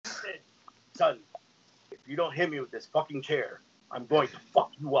son, if you don't hit me with this fucking chair, I'm going to fuck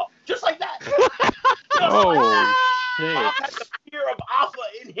you up. Just like that. Oh, shit. Pac had the fear of Alpha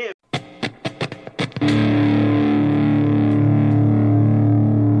in him.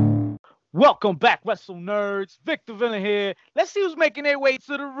 Welcome back, Wrestle Nerds. Victor Villain here. Let's see who's making their way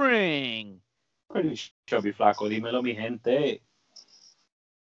to the ring. Pretty chubby flaco, dímelo, mi gente.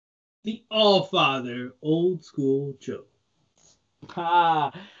 The All-Father, Old School Joe.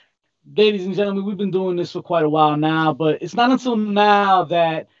 Ladies and gentlemen, we've been doing this for quite a while now, but it's not until now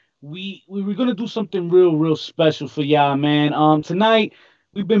that we were going to do something real special for y'all, man. Tonight,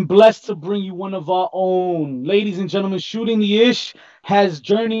 we've been blessed to bring you one of our own. Ladies and gentlemen, Shooting the Ish has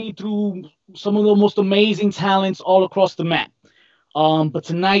journeyed through some of the most amazing talents all across the map. But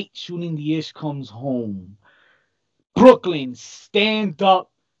tonight, Shooting the Ish comes home. Brooklyn, stand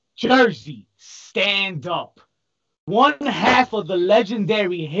up. Jersey, stand up. One half of the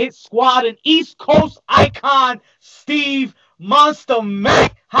legendary Hit Squad and East Coast icon, Steve Monster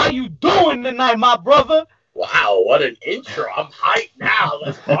Mac. How you doing tonight, my brother? Wow, what an intro. I'm hyped now.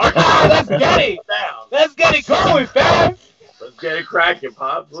 Let's party. Let's get it. Let's get it going, fam. Let's get it cracking,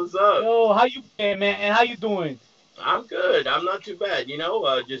 Pops. What's up? Yo, how you been, man? And how you doing? I'm good. I'm not too bad.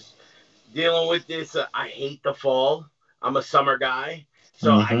 Just dealing with this. I hate the fall. I'm a summer guy.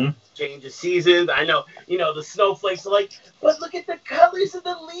 So I change the seasons. I know, the snowflakes are like, but look at the colors of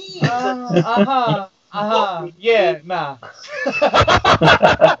the leaves. Yeah, nah.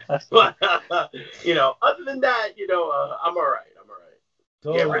 But, other than that, I'm all right.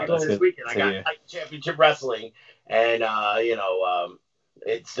 Right this weekend I got Titan Championship Wrestling, and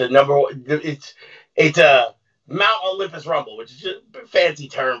it's the number one. It's a Mount Olympus Rumble, which is just a fancy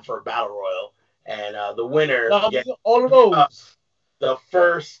term for a battle royal, and the winner. All of those. The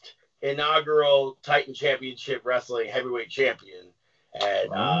first inaugural Titan Championship Wrestling heavyweight champion,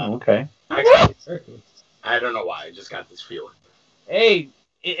 and okay. I don't know why I just got this feeling. Hey.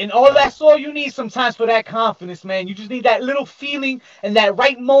 And all that's all you need sometimes for that confidence, man. You just need that little feeling and that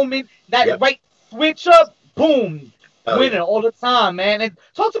right moment, right switch up, boom, winner all the time, man. And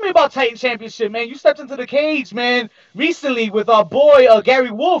talk to me about Titan Championship, man. You stepped into the cage, man, recently with our boy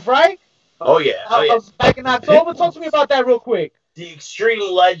Gary Wolf, right? Oh yeah. Back in October. Talk to me about that real quick. The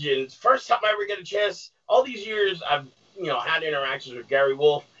Extreme Legends. First time I ever get a chance. All these years I've had interactions with Gary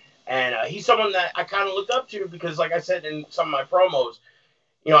Wolf, and he's someone that I kind of looked up to because, like I said in some of my promos.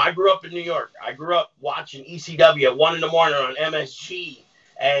 I grew up in New York. I grew up watching ECW at 1 a.m. on MSG.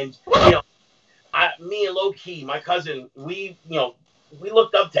 And, me and Low Key, my cousin, we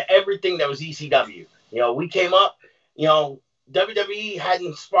looked up to everything that was ECW. We came up, WWE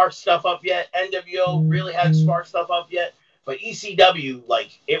hadn't sparked stuff up yet. NWO really hadn't sparked stuff up yet. But ECW,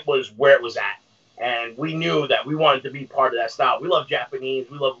 it was where it was at. And we knew that we wanted to be part of that style. We love Japanese.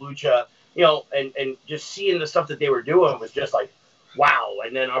 We love Lucha. And just seeing the stuff that they were doing was just like, wow.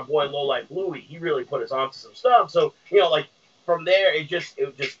 And then our boy Low Life Louie, he really put us onto some stuff. So, from there, it just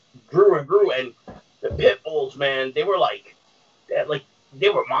grew and grew. And the Pitbulls, man, they were they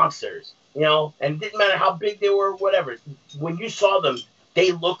were monsters, and it didn't matter how big they were or whatever. When you saw them,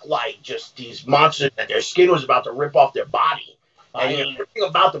 they looked like just these monsters that their skin was about to rip off their body. And everything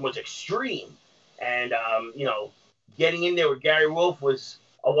about them was extreme. And, getting in there with Gary Wolf was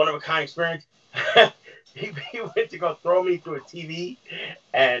a one-of-a-kind experience. He went to go throw me through a TV,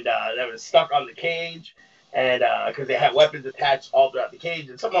 and that was stuck on the cage, and because they had weapons attached all throughout the cage,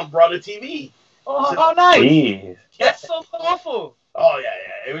 and someone brought a TV. Oh, how nice! Jeez. That's so awful. Oh yeah,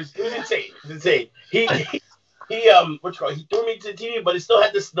 it was insane. It was insane. He he threw me to the TV, but it still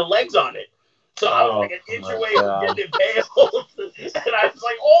had the legs on it. So I was like an inch away from getting impaled, and I was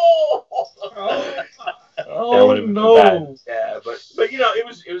like, oh no. Yeah, but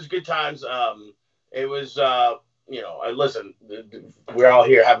it was good times. It was, listen, we're all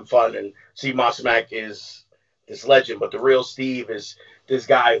here having fun, and Steve Monster Mac is this legend, but the real Steve is this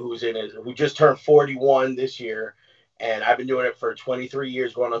guy who just turned 41 this year, and I've been doing it for 23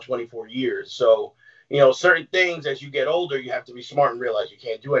 years, going on 24 years. So, certain things as you get older, you have to be smart and realize you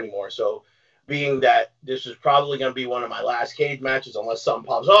can't do anymore. So, being that this is probably going to be one of my last cage matches, unless something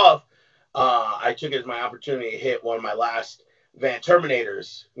pops off, I took it as my opportunity to hit one of my last Van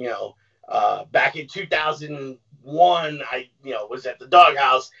Terminators, back in 2001, I was at the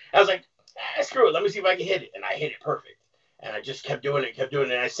Doghouse. I was like, screw it, let me see if I can hit it, and I hit it perfect. And I just kept doing it,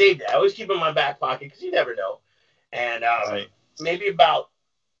 and I saved it. I always keep it in my back pocket because you never know. And maybe about,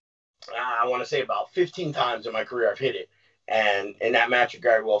 I want to say about 15 times in my career I've hit it. And in that match with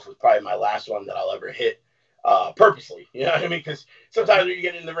Gary Wolf was probably my last one that I'll ever hit. purposely. You know what I mean? Because sometimes when you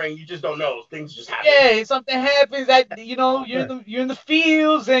get in the ring, you just don't know. Things just happen. Yeah, something happens that you're in the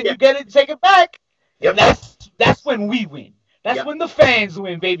fields and Yeah. you get it, take it back. Yep. And that's when we win. That's Yep. when the fans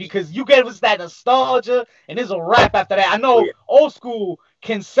win, baby, because you give us that nostalgia, and there's a wrap after that. I know Oh, yeah. Old School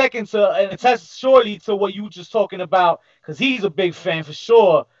can second to and attest surely to what you were just talking about, because he's a big fan for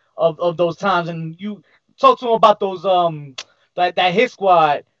sure of those times. And you talk to him about those that hit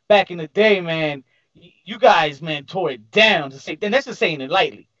squad back in the day, man. You guys, man, tore it down to say, and that's just saying it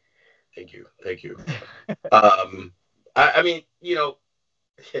lightly. Thank you. I mean,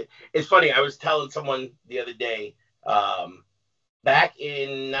 it's funny. I was telling someone the other day, back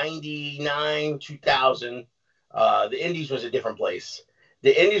in 99, 2000, the Indies was a different place.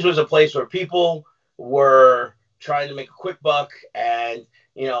 The Indies was a place where people were trying to make a quick buck, and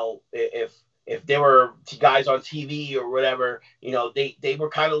if there were guys on TV or whatever, they were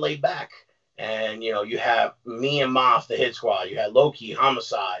kind of laid back. And you have me and Moth, the Hit Squad. You had Loki,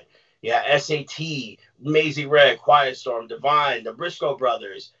 Homicide. You had SAT, Maisie Red, Quiet Storm, Divine, the Briscoe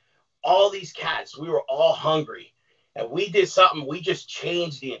Brothers. All these cats, we were all hungry. And we did something, we just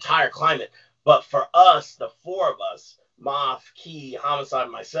changed the entire climate. But for us, the four of us, Moth, Key, Homicide,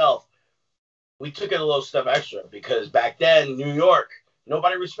 and myself, we took it a little step extra because back then, New York,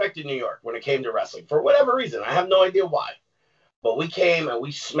 nobody respected New York when it came to wrestling for whatever reason. I have no idea why. But we came and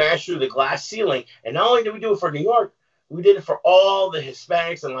we smashed through the glass ceiling. And not only did we do it for New York, we did it for all the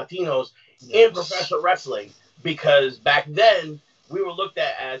Hispanics and Latinos in professional wrestling. Because back then, we were looked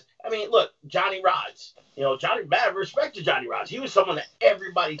at as, look, Johnny Rods. Johnny Bad respected Johnny Rods. He was someone that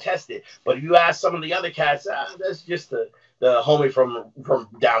everybody tested. But if you ask some of the other cats, that's just the homie from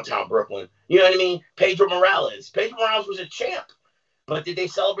downtown Brooklyn. You know what I mean? Pedro Morales. Pedro Morales was a champ. But did they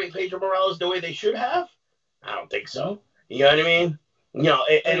celebrate Pedro Morales the way they should have? I don't think so. You know what I mean?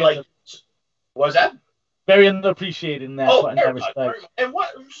 And like, what was that? Very underappreciated in that, in that respect. And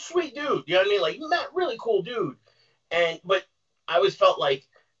what sweet dude, you know what I mean? Like, Matt, really cool dude. But I always felt like,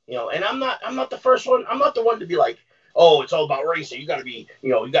 and I'm not the first one. I'm not the one to be like, oh, it's all about racing. You got to be,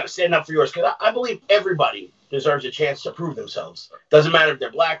 you got to stand up for yours. Because I believe everybody deserves a chance to prove themselves. Doesn't matter if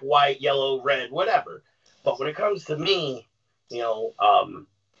they're black, white, yellow, red, whatever. But when it comes to me, look,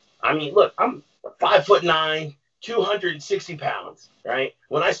 I'm 5'9", 260 pounds, right?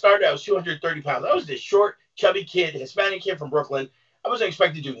 When I started, I was 230 pounds. I was this short, chubby kid, Hispanic kid from Brooklyn. I wasn't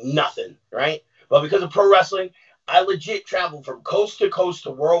expected to do nothing, right? But because of pro wrestling, I legit traveled from coast to coast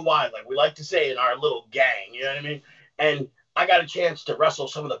to worldwide, like we like to say in our little gang, you know what I mean? And I got a chance to wrestle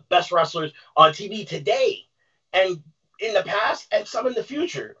some of the best wrestlers on TV today and in the past and some in the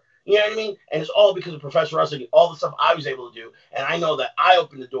future. You know what I mean? And it's all because of professional wrestling and all the stuff I was able to do. And I know that I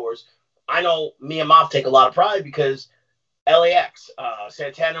opened the doors. I know me and Moff take a lot of pride because LAX,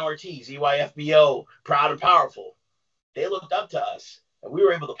 Santana Ortiz, EYFBO, Proud and Powerful, they looked up to us. And we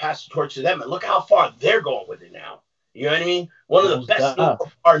were able to pass the torch to them. And look how far they're going with it now. You know what I mean? One of the best,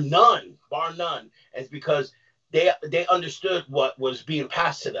 bar none. And it's because they understood what was being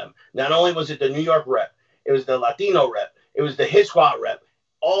passed to them. Not only was it the New York rep, it was the Latino rep, it was the Hit Squad rep.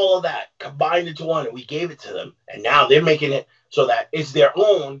 All of that combined into one, and we gave it to them. And now they're making it so that it's their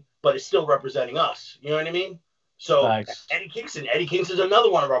own, but it's still representing us. You know what I mean? So nice. Eddie Kingston's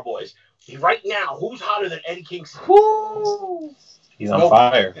another one of our boys. Right now, who's hotter than Eddie Kingston? Woo! He's on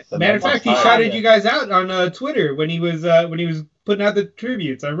fire. Matter of fact, he shouted you guys out on Twitter when he was putting out the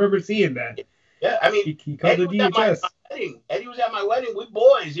tributes. I remember seeing that. Yeah, I mean, he called the DHS. Eddie was at my wedding with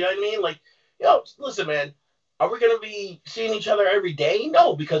boys. You know what I mean? Like, listen, man, are we gonna be seeing each other every day?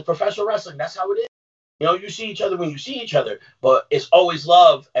 No, because professional wrestling, that's how it is. You see each other when you see each other, but it's always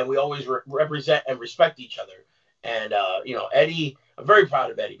love, and we always represent and respect each other. And Eddie, I'm very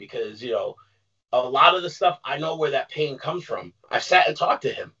proud of Eddie because a lot of the stuff, I know where that pain comes from. I sat and talked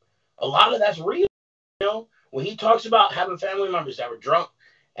to him. A lot of that's real. When he talks about having family members that were drunk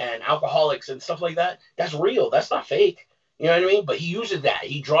and alcoholics and stuff like that, that's real. That's not fake. You know what I mean? But he uses that.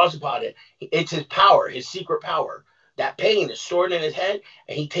 He draws upon it. It's his power, his secret power. That pain is stored in his head,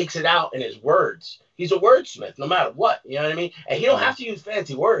 and he takes it out in his words. He's a wordsmith, no matter what. You know what I mean? And he don't have to use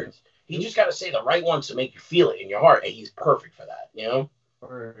fancy words. He just got to say the right ones to make you feel it in your heart, and he's perfect for that.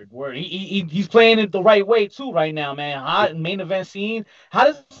 Word. He's playing it the right way too right now, man. Hot main event scene. How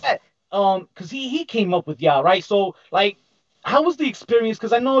does that? Because he came up with y'all, right? So like, how was the experience?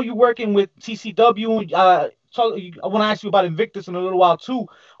 Because I know you're working with TCW. I want to ask you about Invictus in a little while too.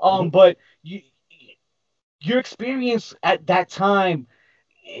 But your experience at that time,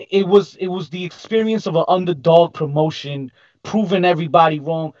 it was the experience of an underdog promotion, proving everybody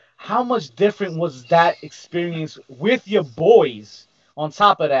wrong. How much different was that experience with your boys? On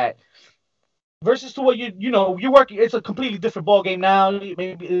top of that, versus to what you're working. It's a completely different ball game now.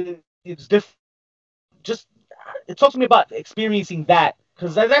 Maybe it's different. Just talk to me about experiencing that,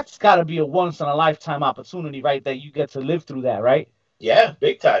 because that's got to be a once in a lifetime opportunity, right? That you get to live through that, right? Yeah,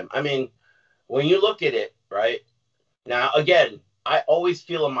 big time. I mean, when you look at it, right now, again, I always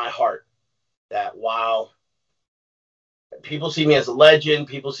feel in my heart that while people see me as a legend,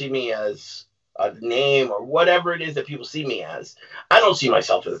 people see me as a name or whatever it is that people see me as, I don't see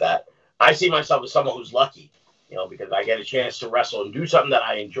myself as that. I see myself as someone who's lucky, because I get a chance to wrestle and do something that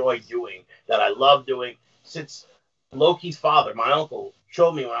I enjoy doing, that I love doing. Since Loki's father, my uncle,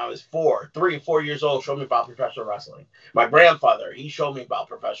 showed me when I was 3 or 4 years old, showed me about professional wrestling. My grandfather, he showed me about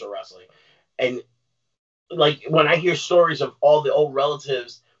professional wrestling. And like when I hear stories of all the old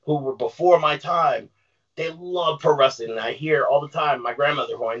relatives who were before my time, they love pro wrestling. And I hear all the time, my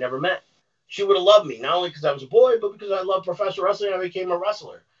grandmother, who I never met, she would have loved me, not only because I was a boy, but because I loved professional wrestling, I became a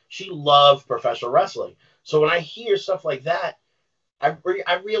wrestler. She loved professional wrestling. So when I hear stuff like that, I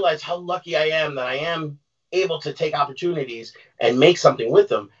realize how lucky I am that I am able to take opportunities and make something with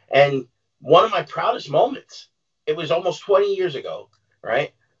them. And one of my proudest moments, it was almost 20 years ago,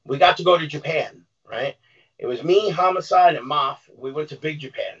 right? We got to go to Japan, right? It was me, Homicide, and Moff. We went to Big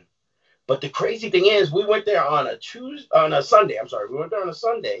Japan. But the crazy thing is, we went there on a Sunday. I'm sorry, we went there on a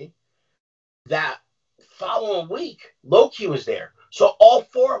Sunday. That following week, Loki was there. So all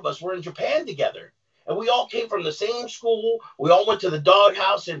 4 of us were in Japan together. And we all came from the same school. We all went to the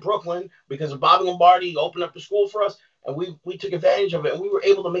Doghouse in Brooklyn because of Bobby Lombardi opened up the school for us. And we took advantage of it. And we were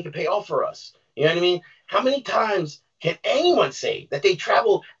able to make it pay off for us. You know what I mean? How many times can anyone say that they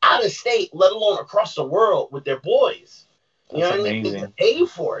traveled out of state, let alone across the world with their boys? You know what I mean? They pay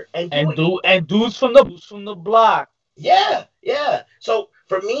for it. And dudes from the block. Yeah. So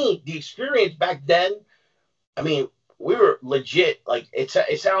for me, the experience back then, I mean, we were legit. Like it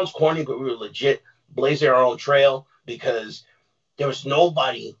sounds corny, but we were legit blazing our own trail because there was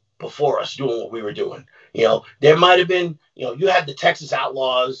nobody before us doing what we were doing. There might have been, you had the Texas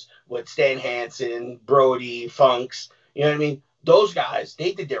Outlaws with Stan Hansen, Brody, Funks. You know what I mean? Those guys,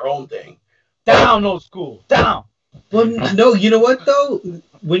 they did their own thing. Down, old school. Down. Well, no, you know what, though?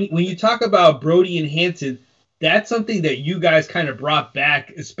 When you talk about Brody and Hansen, that's something that you guys kind of brought back,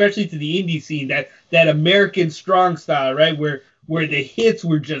 especially to the indie scene, that American strong style, right? Where the hits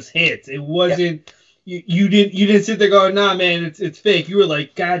were just hits. It wasn't... Yeah. You didn't sit there going, nah, man, it's fake. You were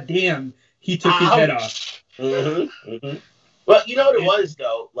like, God damn, he took his head off. Mm-hmm, mm-hmm. Well, you know what it was,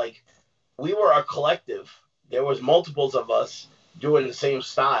 though? Like, we were a collective. There was multiples of us doing the same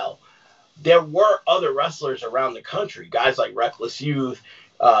style. There were other wrestlers around the country, guys like Reckless Youth,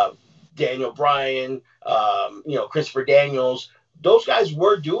 Daniel Bryan, Christopher Daniels. Those guys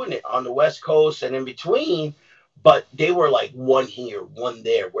were doing it on the West Coast and in between, but they were like one here, one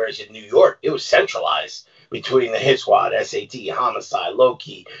there. Whereas in New York, it was centralized between the Hit Squad, SAT, Homicide,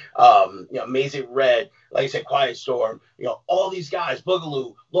 Loki, Amazing Red, like I said, Quiet Storm, all these guys,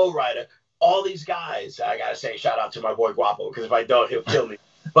 Boogaloo, Lowrider, all these guys. I gotta say, shout out to my boy Guapo, because if I don't, he'll kill me.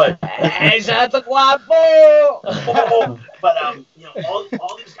 But hey, shout out to Guapo. But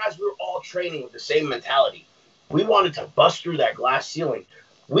all these guys, we were all training with the same mentality. We wanted to bust through that glass ceiling.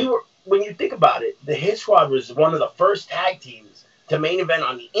 When you think about it, the Hit Squad was one of the first tag teams to main event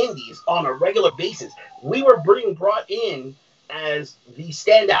on the indies on a regular basis. We were being brought in as the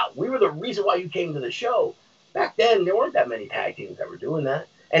standout. We were the reason why you came to the show. Back then, there weren't that many tag teams that were doing that.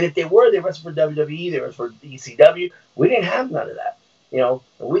 And if they were, they were for WWE, they were for ECW. We didn't have none of that. And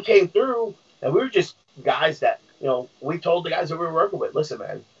we came through, and we were just guys that, we told the guys that we were working with, listen,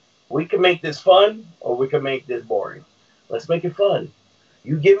 man, we can make this fun or we can make this boring. Let's make it fun.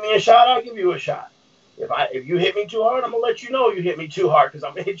 You give me a shot, I'll give you a shot. If you hit me too hard, I'm gonna let you know you hit me too hard because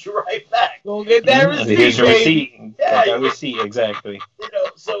I'm gonna hit you right back. Go get that receipt. Here's your receipt. Yeah, that receipt, exactly.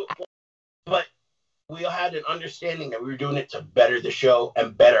 But we all had an understanding that we were doing it to better the show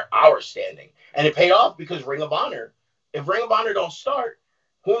and better our standing, and it paid off because Ring of Honor. If Ring of Honor don't start,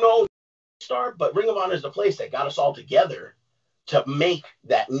 who knows? Start, but Ring of Honor is the place that got us all together to make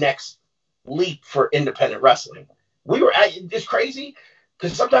that next leap for independent wrestling. It's crazy.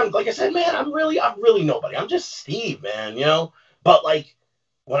 Because sometimes, like I said, man, I'm really nobody. I'm just Steve, man, But, like,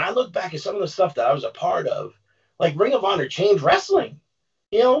 when I look back at some of the stuff that I was a part of, like, Ring of Honor changed wrestling,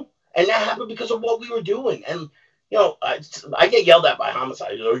 And that happened because of what we were doing. And, I get yelled at by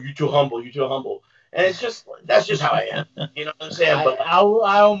Homicide. You're too humble. And that's just how I am. You know what I'm saying? But I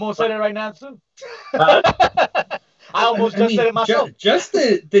almost said it right now, too. I almost said it myself. Just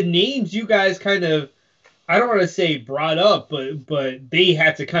the names you guys kind of, I don't want to say brought up, but they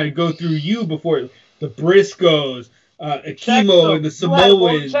had to kind of go through you before the Briscoes, Akimo, and the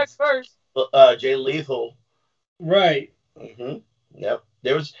Samoans. Check first. Jay Lethal. Right. Mm-hmm. Yep.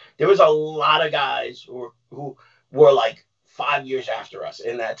 There was a lot of guys who were like 5 years after us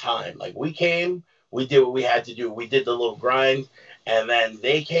in that time. Like we came, we did what we had to do. We did the little grind, and then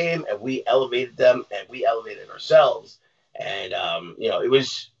they came and we elevated them and we elevated ourselves. And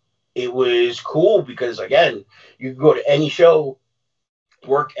it was cool because again, you could go to any show,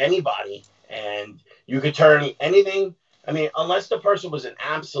 work anybody, and you could turn anything. I mean, unless the person was an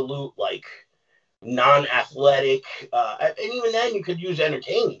absolute like non-athletic, and even then you could use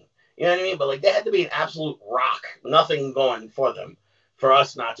entertaining. You know what I mean? But like they had to be an absolute rock, nothing going for them, for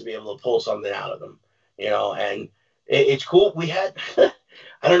us not to be able to pull something out of them. And it's cool. We had,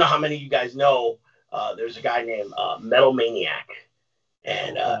 I don't know how many of you guys know. There's a guy named Metal Maniac,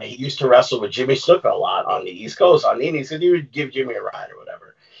 and he used to wrestle with Jimmy Snuka a lot on the East Coast on the Indies because he would give Jimmy a ride or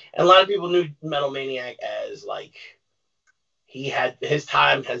whatever. And a lot of people knew Metal Maniac as like he had his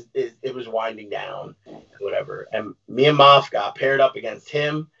time it was winding down, whatever. And me and Moff got paired up against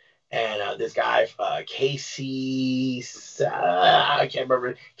him and this guy Casey, I can't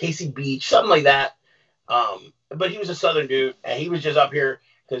remember, Casey Beach, something like that. But he was a Southern dude, and he was just up here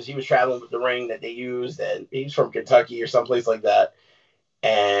because he was traveling with the ring that they used, and he's from Kentucky or someplace like that.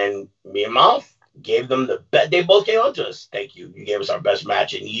 And me and Moff gave them the best. They both came on to us. Thank you. You gave us our best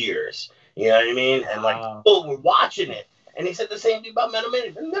match in years. You know what I mean? And like people were watching it. And he said the same thing about Metal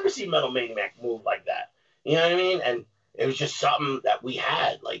Maniac. I've never seen Metal Maniac move like that. You know what I mean? And it was just something that we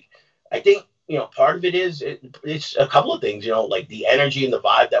had. Like, I think, part of it is, it's a couple of things, like the energy and the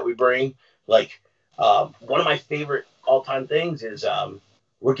vibe that we bring. Like, one of my favorite all-time things is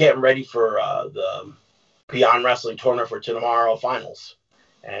we're getting ready for the Beyond Wrestling Tournament for tomorrow finals.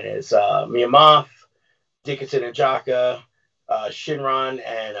 And it's me and Moff, Dickinson and Jaka, Shinron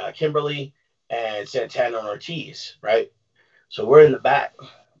and Kimberly, and Santana and Ortiz, right? So we're in the back,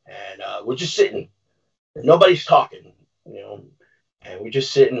 and we're just sitting. Nobody's talking, and we're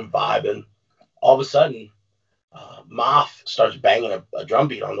just sitting and vibing. All of a sudden, Moff starts banging a drum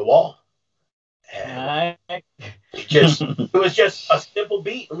beat on the wall. And it was just a simple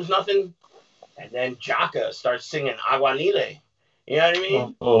beat. It was nothing. And then Jaka starts singing Aguanile. You know what I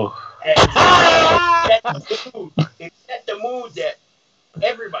mean? And it set the mood that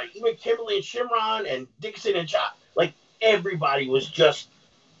everybody, even Kimberly and Shimron and Dixon and Chop, like everybody was just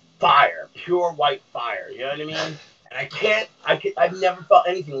fire, pure white fire. You know what I mean? And I've never felt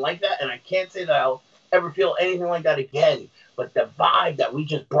anything like that, and I can't say that I'll ever feel anything like that again. But the vibe that we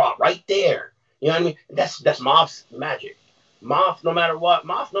just brought right there, you know what I mean? That's Moff's magic. Moff, no matter what,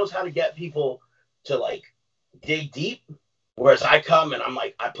 Moff knows how to get people to like dig deep, whereas I come and I'm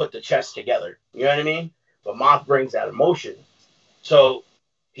like, I put the chest together. You know what I mean? But Moff brings that emotion. So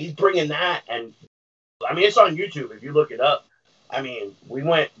he's bringing that, and I mean, it's on YouTube if you look it up. I mean, we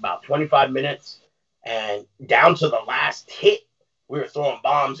went about 25 minutes, and down to the last hit, we were throwing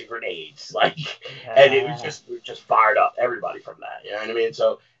bombs and grenades, and it was we were just fired up, everybody from that. You know what I mean?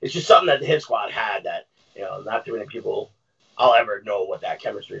 So it's just something that the Hit Squad had that not too many people I'll ever know what that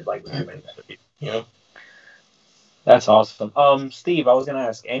chemistry is like with too many people. That's awesome. Steve, I was gonna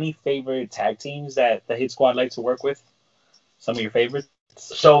ask, any favorite tag teams that the Hit Squad like to work with? Some of your favorites?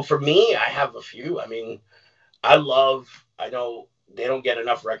 So for me, I have a few. I mean, I know they don't get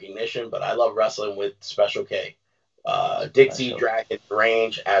enough recognition, but I love wrestling with Special K. Dixie, Dragon,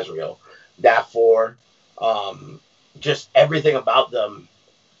 Range, Azrael. That four. Just everything about them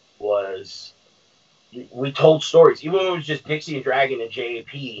was, we told stories. Even when it was just Dixie and Dragon and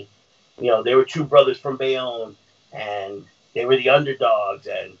JAP, they were two brothers from Bayonne, and they were the underdogs,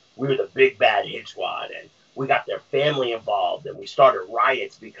 and we were the big bad Hit Squad, and we got their family involved, and we started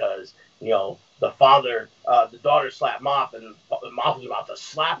riots because, the daughter slapped Moff, and Moff was about to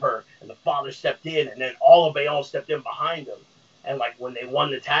slap her, and the father stepped in, and then all of Bayonne stepped in behind them. And, like, when they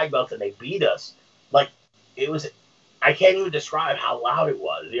won the tag belts and they beat us, like, I can't even describe how loud it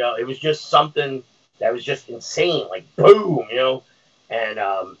was. It was just something that was just insane, like, boom, And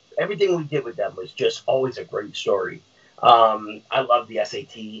everything we did with them was just always a great story. I love the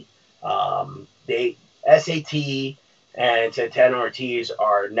SAT. SAT and Santana Ortiz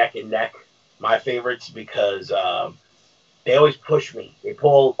are neck and neck, my favorites, because they always push me. They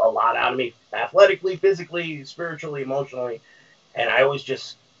pull a lot out of me, athletically, physically, spiritually, emotionally, and I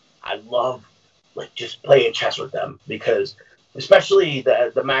love like just playing chess with them, because especially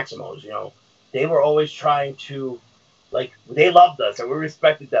the Maximos, they were always trying to, like, they loved us and we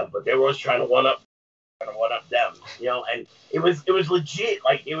respected them, but they were always trying to one up them, and it was legit,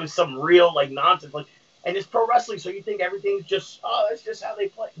 like it was some real like nonsense, like. And it's pro wrestling, so you think everything's just, that's just how they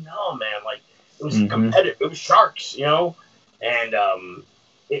play. No, man, like, it was competitive. It was sharks, And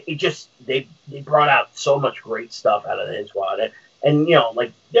it just they brought out so much great stuff out of the Hit Squad, and you know,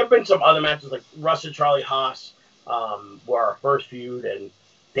 like there've been some other matches like Russ and Charlie Haas were our first feud, and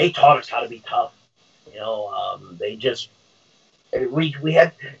they taught us how to be tough. You know, they just we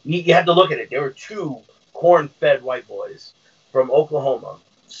had you had to look at it. There were two corn-fed white boys from Oklahoma,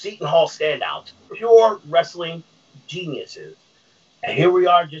 Seton Hall standouts, pure wrestling geniuses, and here we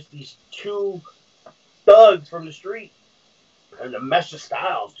are, just these two thugs from the street, and the mesh of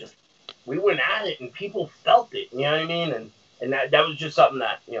styles just we went at it, and people felt it. You know what I mean? And that was just something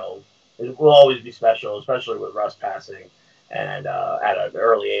that, you know, it will always be special, especially with Russ passing and at an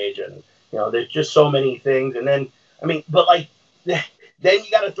early age, and you know, there's just so many things. And then, I mean, but like, then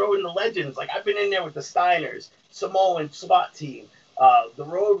you got to throw in the legends. Like, I've been in there with the Steiners, Samoan SWAT team, the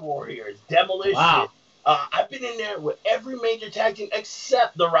Road Warriors, Demolition. Wow. I've been in there with every major tag team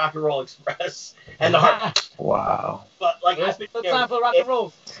except the Rock and Roll Express and the Heart. Wow. But like, There's I've been still there time for rock and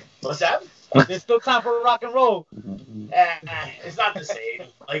roll. What's that? There's still time for rock and roll. It's not the same.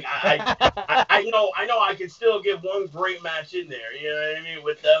 Like I know I can still give one great match in there, you know what I mean,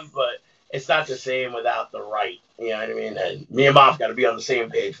 with them, but it's not the same without the right. You know what I mean? And me and Moff got to be on the same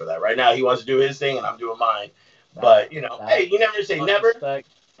page for that. Right now, he wants to do his thing, and I'm doing mine. But you know, hey, you never say never. Respect.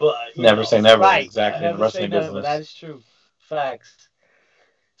 But Never say never. Right. Exactly. In the wrestling business. That is true. Facts.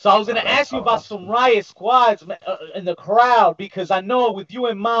 So I was gonna ask you about some Riot squads in the crowd, because I know with you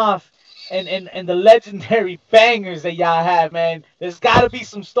and Moff and the legendary bangers that y'all have, man, there's got to be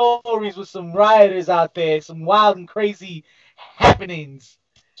some stories with some rioters out there, some wild and crazy happenings.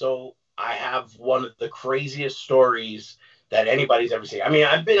 So I have one of the craziest stories that anybody's ever seen. I mean,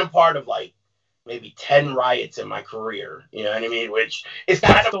 I've been a part of like maybe 10 riots in my career, you know what I mean? Which is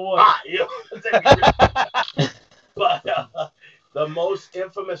kind of hot, you know? But the most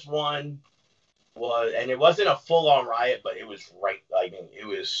infamous one was, and it wasn't a full-on riot, but it was right, I mean, it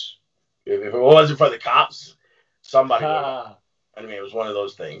was, if it wasn't for the cops, somebody would have. I mean, it was one of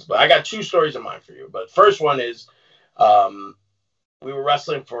those things. But I got two stories in mind for you. But first one is, we were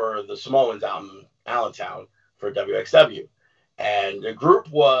wrestling for the Samoans out in Allentown for WXW. And the group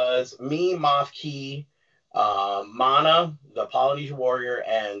was me, Moff Key, Mana, the Polynesian Warrior,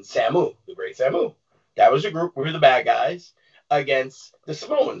 and Samu, the Great Samu. That was a group. We were the bad guys against the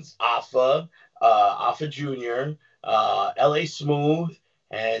Samoans. Alpha Jr., LA Smooth,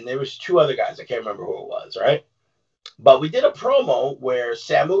 and there was two other guys. I can't remember who it was, right? But we did a promo where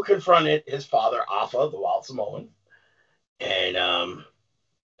Samu confronted his father, Alpha, the Wild Samoan. And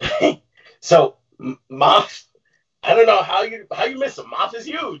so Moff, I don't know how you miss him. Moff is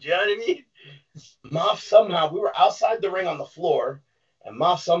huge, you know what I mean? Moff somehow, we were outside the ring on the floor, and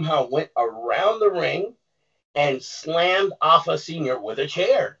Moff somehow went around the ring and slammed Alpha Sr. with a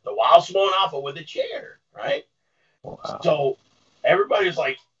chair. The Wild Samoan Alpha with a chair, right? Wow. So everybody was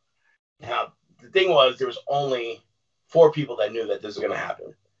like, now the thing was, there was only 4 people that knew that this was going to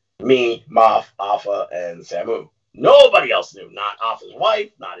happen. Me, Moff, Alpha, and Samu. Nobody else knew. Not Alpha's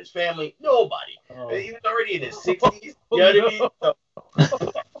wife, not his family, nobody. Oh. He was already in his 60s. You know what I mean?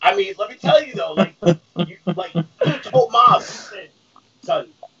 So, I mean, let me tell you though, you told Moff, said, son,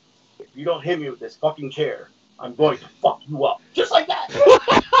 if you don't hit me with this fucking chair, I'm going to fuck you up. Just like that.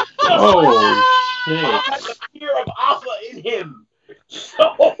 Oh, shit. Moff had the fear of Alpha in him.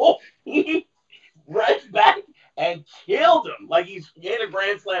 So he ran back and killed him. Like he had a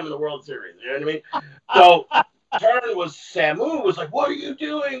grand slam in the World Series. You know what I mean? So turn was Samu was like, what are you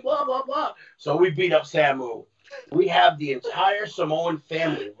doing? Blah, blah, blah. So we beat up Samu. We have the entire Samoan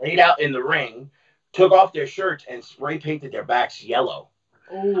family laid out in the ring, took off their shirts, and spray painted their backs yellow.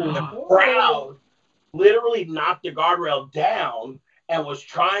 Ooh. The crowd literally knocked the guardrail down and was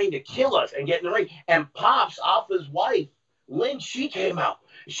trying to kill us and get in the ring. And Pops, Alpha's wife, Lynn, she came out.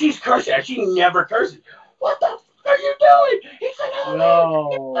 She's cursing. She never curses. What the fuck are you doing? He said, oh,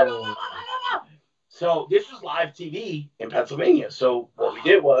 no. So this was live TV in Pennsylvania. So what we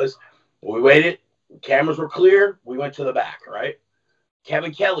did was we waited. Cameras were clear. We went to the back, right?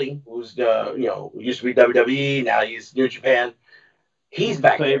 Kevin Kelly, who's used to be WWE, now he's New Japan. He's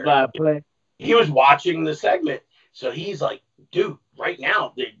back there. He was watching the segment. So he's like, dude, right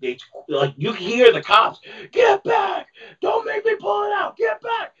now, they like, you can hear the cops, get back. Don't make me pull it out. Get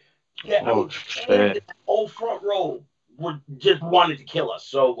back. Yeah, shit. The whole front row just wanted to kill us.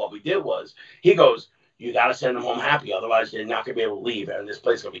 So what we did was, he goes, you got to send them home happy. Otherwise, they're not going to be able to leave. And this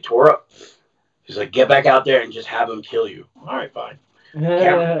place is going to be tore up. He's like, get back out there and just have them kill you. All right, fine.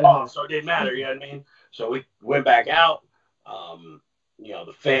 So it didn't matter. You know what I mean? So we went back out.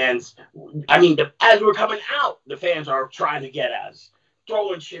 The fans, I mean, as we're coming out, the fans are trying to get us.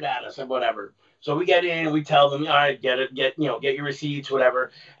 throwing shit at us and whatever. So we get in, we tell them, all right, get your receipts,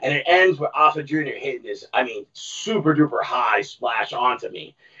 whatever. And it ends with Alpha Jr. hitting this, super duper high splash onto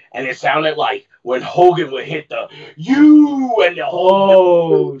me. And it sounded like when Hogan would hit the you and the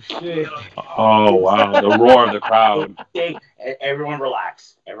whole shit. Oh wow, the roar of the crowd. Everyone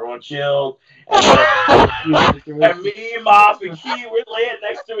relaxed. Everyone chilled. And me, Moff, and Key, we're laying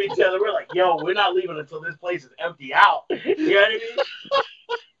next to each other. We're like, yo, we're not leaving until this place is empty out. You know what I mean?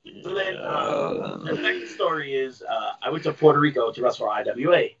 So then the next story is I went to Puerto Rico to wrestle for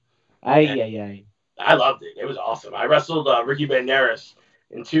IWA. I loved it. It was awesome. I wrestled Ricky Banderas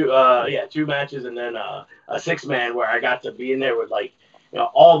in two matches, and then a 6-man where I got to be in there with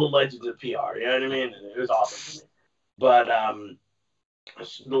all the legends of PR. You know what I mean? And it was awesome for me. But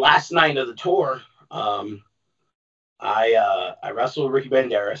the last night of the tour, I wrestled Ricky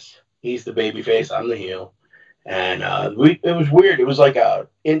Banderas. He's the babyface. I'm the heel. And it was weird. It was like a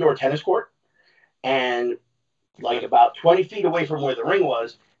indoor tennis court, and like about 20 feet away from where the ring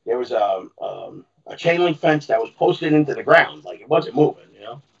was, there was a chain link fence that was posted into the ground, like it wasn't moving, you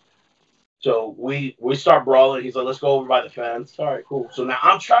know. So we start brawling. He's like, "Let's go over by the fence." All right, cool. So now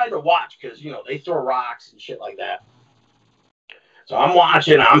I'm trying to watch because they throw rocks and shit like that. So I'm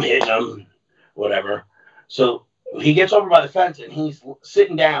watching. I'm hitting him, whatever. So he gets over by the fence and he's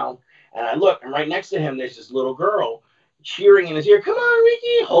sitting down. And I look, and right next to him, there's this little girl cheering in his ear. "Come on,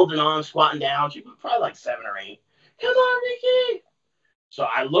 Ricky!" Holding on, squatting down. She was probably like 7 or 8. "Come on, Ricky!" So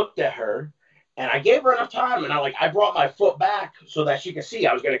I looked at her, and I gave her enough time, and I brought my foot back so that she could see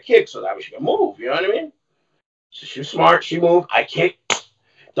I was going to kick so that she could move. You know what I mean? So she was smart. She moved. I kicked.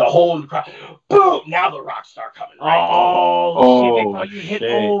 The whole crowd. Boom! Now the rocks start coming. Right? Oh, shit. You hit.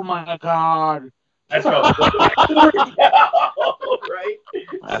 Oh, my God. Let's go. Right?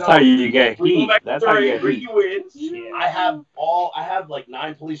 That's how you get heat. That's how you get Ricky heat. wins. Yeah. I have like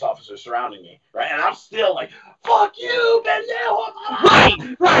 9 police officers surrounding me, right? And I'm still like, "Fuck you, Benzel."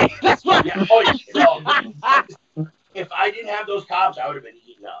 Right. That's right. Yeah. If I didn't have those cops, I would have been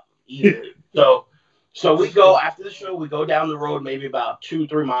eaten up easily. So we go after the show. We go down the road, maybe about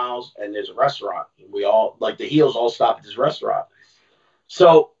 2-3 miles, and there's a restaurant. We all the heels all stop at this restaurant.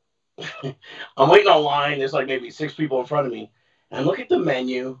 So I'm waiting online. There's like maybe 6 people in front of me. And I look at the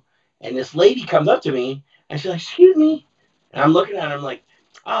menu, and this lady comes up to me, and she's like, "Excuse me." And I'm looking at her, I'm like,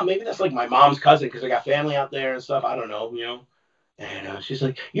 maybe that's like my mom's cousin because I got family out there and stuff. I don't know, you know. And she's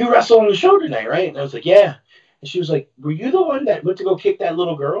like, "You wrestle on the show tonight, right?" And I was like, "Yeah." And she was like, "Were you the one that went to go kick that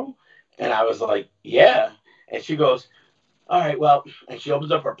little girl?" And I was like, "Yeah." And she goes, "All right, well," and she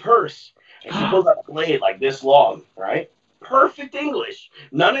opens up her purse, and she pulls out a blade like this long, right? Perfect English.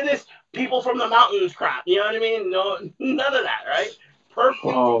 None of this people from the mountains crap. You know what I mean? No, none of that, right? Perfect.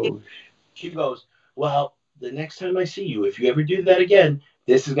 Oh. She goes, "Well, the next time I see you, if you ever do that again,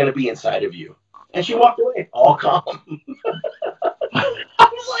 this is going to be inside of you." And she walked away, all calm. I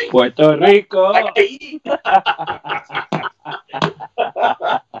was like, Puerto Rico.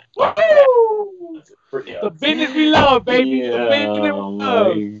 The business we love, baby. Yeah, the business we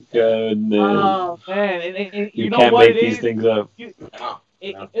love. My goodness. Oh man, and you know can't what make these things up.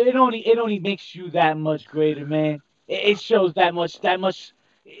 It only makes you that much greater, man. It shows that much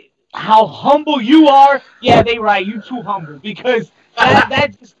how humble you are. Yeah, they right. You too humble because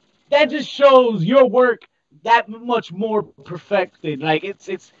that just shows your work that much more perfected. Like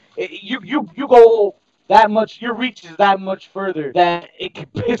you go that much. Your reach is that much further that it can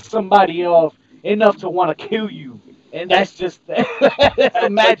piss somebody off enough to want to kill you. And that's just that's the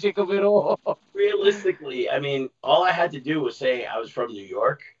magic of it all. Realistically, I mean, all I had to do was say I was from New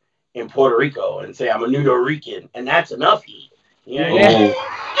York in Puerto Rico and say I'm a New Rican, and that's enough heat. You know? Yeah.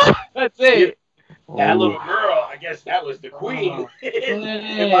 That's it. That little girl, I guess that was the queen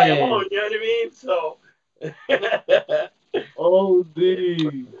in my own, you know what I mean? So oh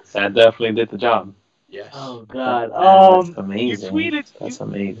dude. That definitely did the job. Yes. Oh God. That's amazing. That's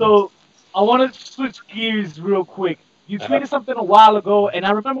amazing. So I want to switch gears real quick. You tweeted something a while ago, and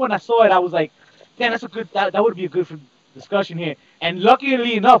I remember when I saw it, I was like, "Damn, that's a good. That would be a good discussion here." And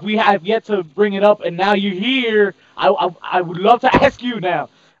luckily enough, we have yet to bring it up, and now you're here. I would love to ask you now.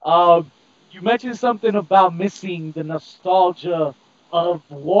 You mentioned something about missing the nostalgia of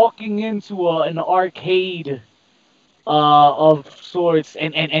walking into an arcade of sorts,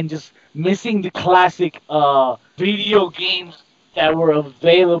 and just missing the classic video games that were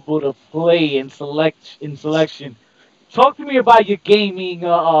available to play in selection. Talk to me about your gaming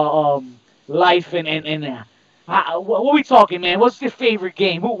life and what are we talking, man? What's your favorite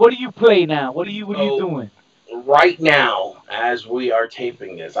game? What do you play now? What are you doing? Right now, as we are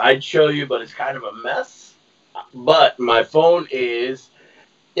taping this, I'd show you, but it's kind of a mess. But my phone is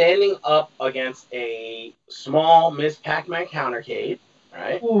standing up against a small Miss Pac-Man countercade,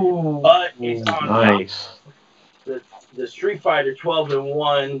 right? Ooh. But it's on Nice. the Street Fighter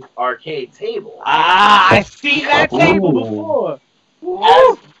 12-in-1 arcade table. I see that table Ooh. before.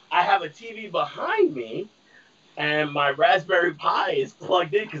 As I have a TV behind me, and my Raspberry Pi is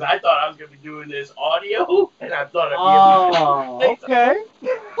plugged in because I thought I was going to be doing this audio, and I thought I'd be able to Okay.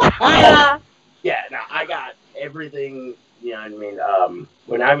 Yeah, now I got everything. You know what I mean?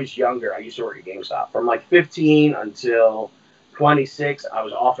 When I was younger, I used to work at GameStop. From like 15 until 26, I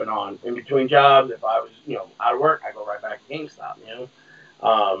was off and on in between jobs. If I was, out of work, I go right back to GameStop. And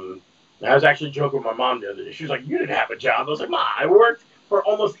I was actually joking with my mom the other day. She was like, "You didn't have a job." I was like, "Ma, I worked for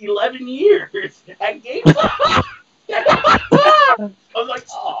almost 11 years at GameStop." I was like,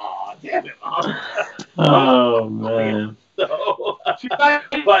 "Oh, damn it, Mom." Oh man. So, She's not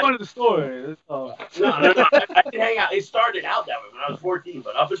even But- going to the store. no. I didn't hang out. It started out that way when I was 14,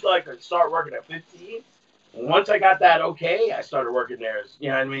 but up until I could start working at 15, and once I got that okay, I started working there as,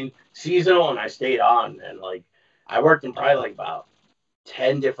 seasonal, and I stayed on. And, like, I worked in probably, like, about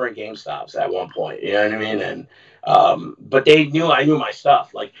 10 different GameStops at one point, you know what I mean? And, but I knew my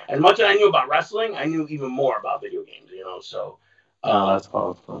stuff. Like, as much as I knew about wrestling, I knew even more about video games, so. Oh, that's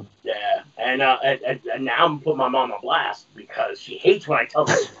awesome. Yeah, and now I'm putting my mom on blast because she hates when I tell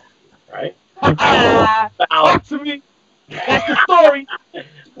her, right? Talk to me. That's the story.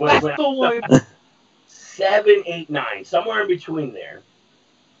 When That's the one. 7, 8, 9, somewhere in between there,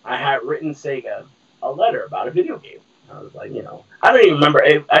 I had written Sega a letter about a video game. I was like, I don't even remember.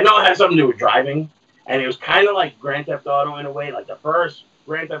 I know it had something to do with driving, and it was kind of like Grand Theft Auto in a way, like the first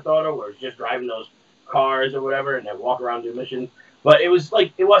Grand Theft Auto where it's just driving those cars or whatever and then walk around do missions. But it was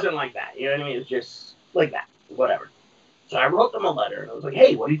like, it wasn't like that. You know what I mean? It's just like that, whatever. So I wrote them a letter, and I was like,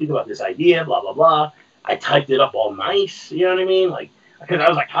 "Hey, what do you think about this idea? Blah, blah, blah." I typed it up all nice, you know what I mean? Like, because I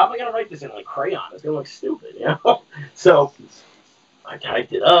was like, how am I going to write this in, like, crayon? It's going to look stupid, So I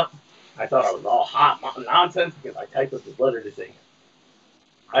typed it up. I thought I was all hot nonsense because I typed up this letter to Sega.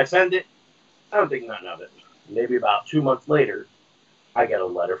 I send it. I don't think nothing of it. Maybe about 2 months later, I get a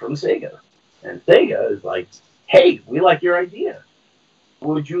letter from Sega. And Sega is like, "Hey, we like your idea.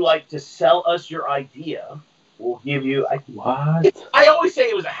 Would you like to sell us your idea? We'll give you..." What? I always say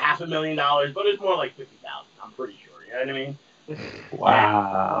it was $500,000, but it's more like 50,000. I'm pretty sure. You know what I mean?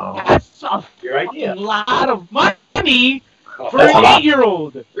 Wow. That's a Your idea. lot of money for That's a an lot.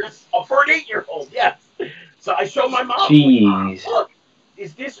 8-year-old. For an 8-year-old, yes. So I show my mom. Jeez. "Look,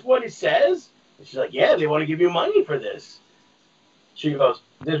 is this what it says?" And she's like, "Yeah, they want to give you money for this." She goes,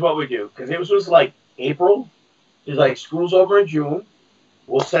 "This is what we do." Because it was like April. She's like, "School's over in June.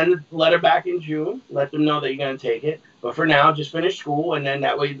 We'll send the letter back in June. Let them know that you're going to take it. But for now, just finish school. And then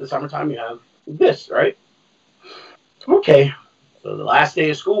that way, the summertime, you have this, right?" Okay. So the last day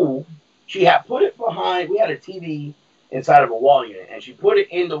of school, she had put it behind. We had a TV inside of a wall unit, and she put it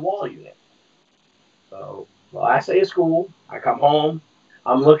in the wall unit. So the last day of school, I come home.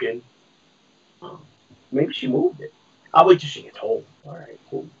 I'm looking. Oh, maybe she moved it. I'll wait till she gets home. All right,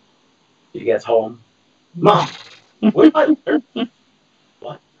 cool. She gets home. "Mom, where's my letter?"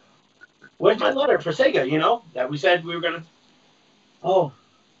 "What? Where's my letter for Sega, that we said we were going to..." "Oh,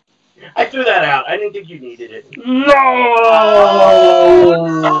 I threw that out. I didn't think you needed it." No!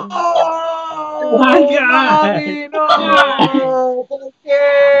 Oh my God. Mommy, no.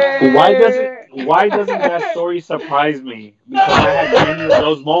 Why doesn't that story surprise me? Because I had many of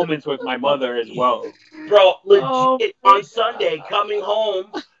those moments with my mother as well. Bro, legit, Oh, on Sunday, coming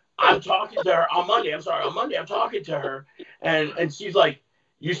home, I'm talking to her. On Monday, I'm talking to her. And she's like,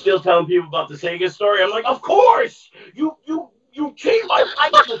 "You still telling people about the Sega story?" I'm like, "Of course! You changed my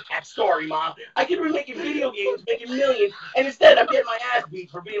life with that story, Mom. I could be making video games, making millions, and instead I'm getting my ass beat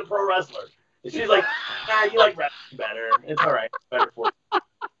for being a pro wrestler." And she's like, "Nah, you like wrestling better. It's all right. Better for you."